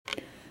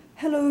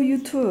Hello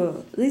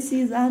YouTube, this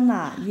is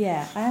Anna.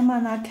 Yeah, I'm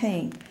Anna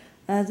King.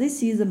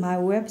 This is my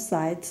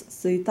website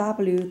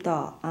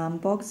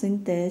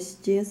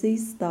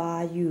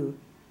www.unboxing-jerseys.ru.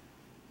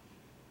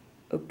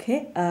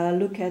 Okay,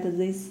 look at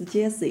this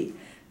jersey.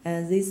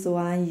 This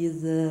one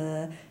is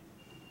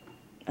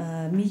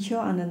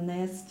Mitchell and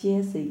Ness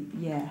jersey.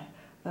 Yeah,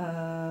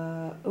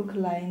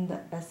 Oakland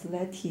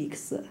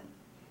Athletics.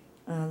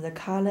 The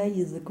color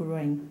is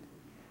green.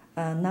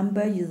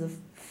 Number is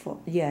 4.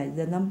 Yeah,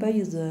 the number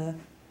is.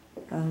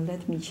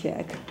 Let me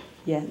check.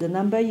 Yeah, the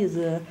number is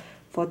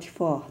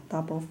 44,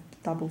 double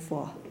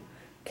 4.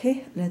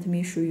 Okay, let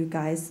me show you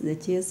guys the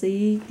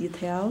jersey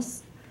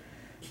details.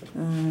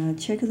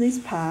 Check this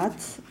part.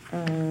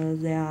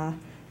 There are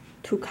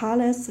 2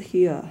 colors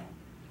here,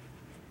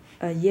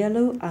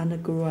 yellow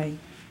and gray.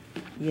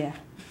 Yeah,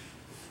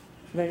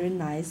 very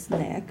nice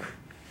neck.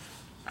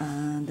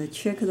 And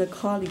check the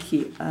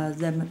quality.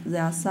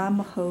 There are some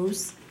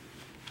holes.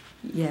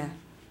 Yeah.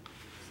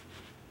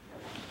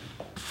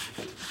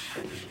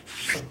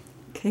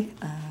 Okay,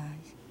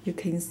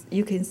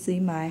 you can see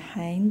my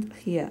hand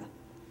here.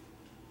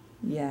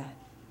 Yeah,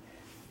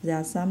 there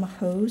are some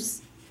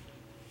holes.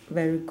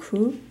 Very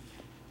cool.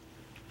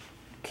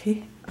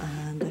 Okay,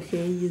 and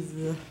here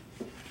is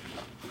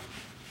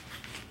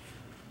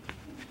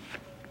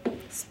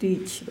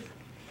stitched.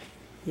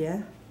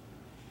 Yeah,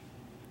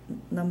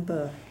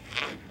 number.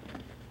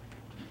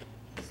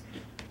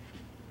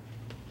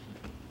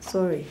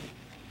 Sorry.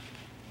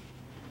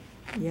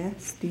 Yeah,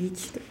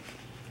 stitched.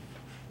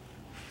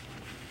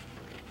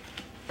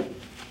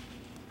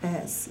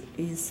 S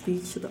is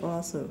stitched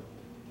also.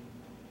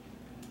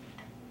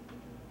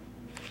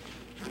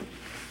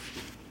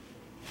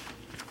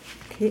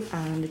 Okay,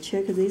 and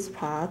check this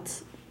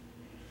part.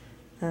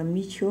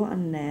 Mitchell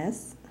and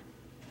Ness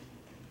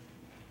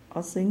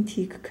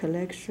authentic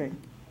collection.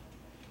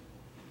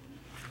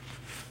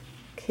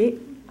 Okay,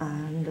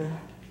 and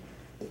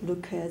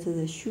look at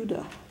the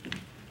shoulder.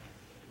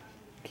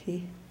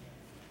 Okay,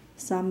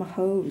 some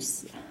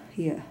holes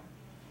here.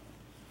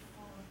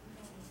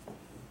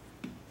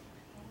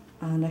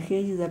 And here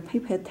is a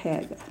paper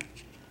tag.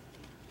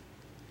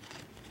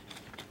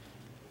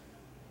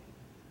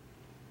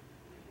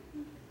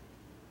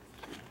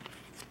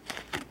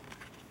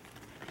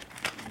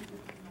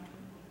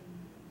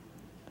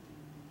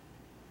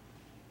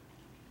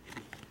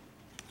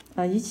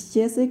 Each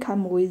jersey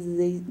comes with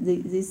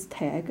this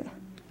tag.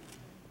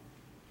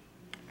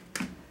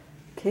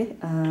 Okay,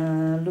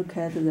 look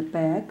at the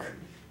back.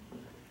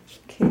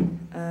 Okay,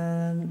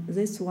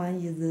 this one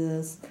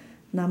is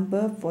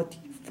number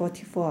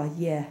 44.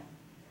 Yeah,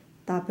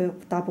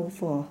 double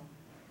 4.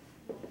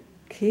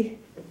 Okay,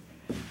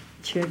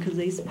 check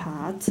this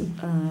part.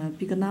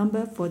 Big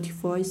number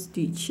 44 is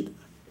stitched.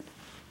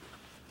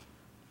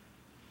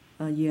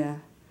 Yeah,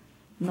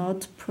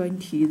 not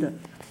printed.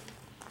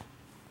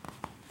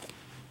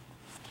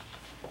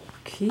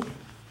 Okay.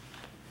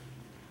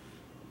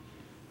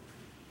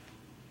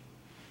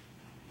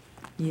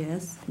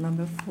 Yes,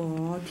 number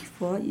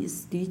 44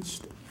 is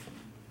stitched.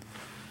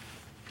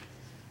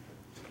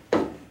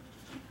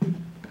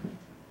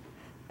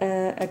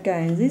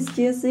 Again, this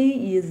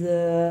jersey is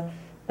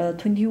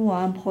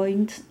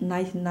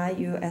 $21.99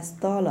 US.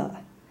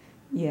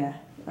 Yeah,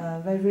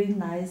 very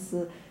nice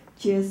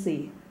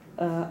jersey.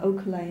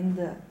 Oakland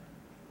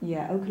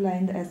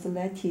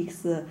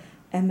Athletics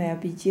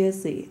MLB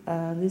jersey.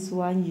 This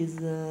one is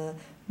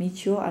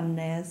Mitchell and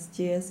Ness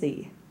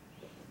jersey.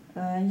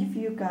 If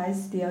you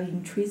guys still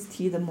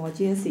interested in more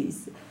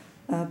jerseys,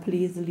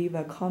 please leave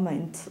a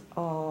comment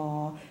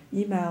or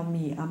email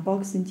me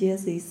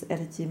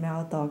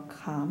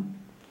unboxingjerseys@gmail.com.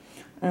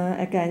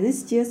 Again,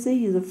 this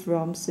jersey is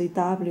from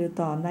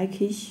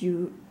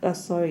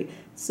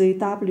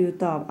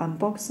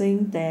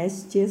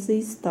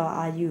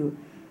www.unboxing-jerseys.ru.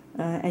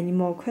 Any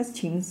more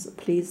questions,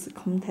 please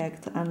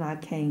contact Anna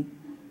King.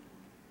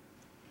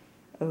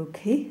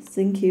 Okay,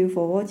 thank you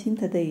for watching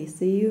today.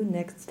 See you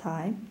next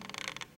time.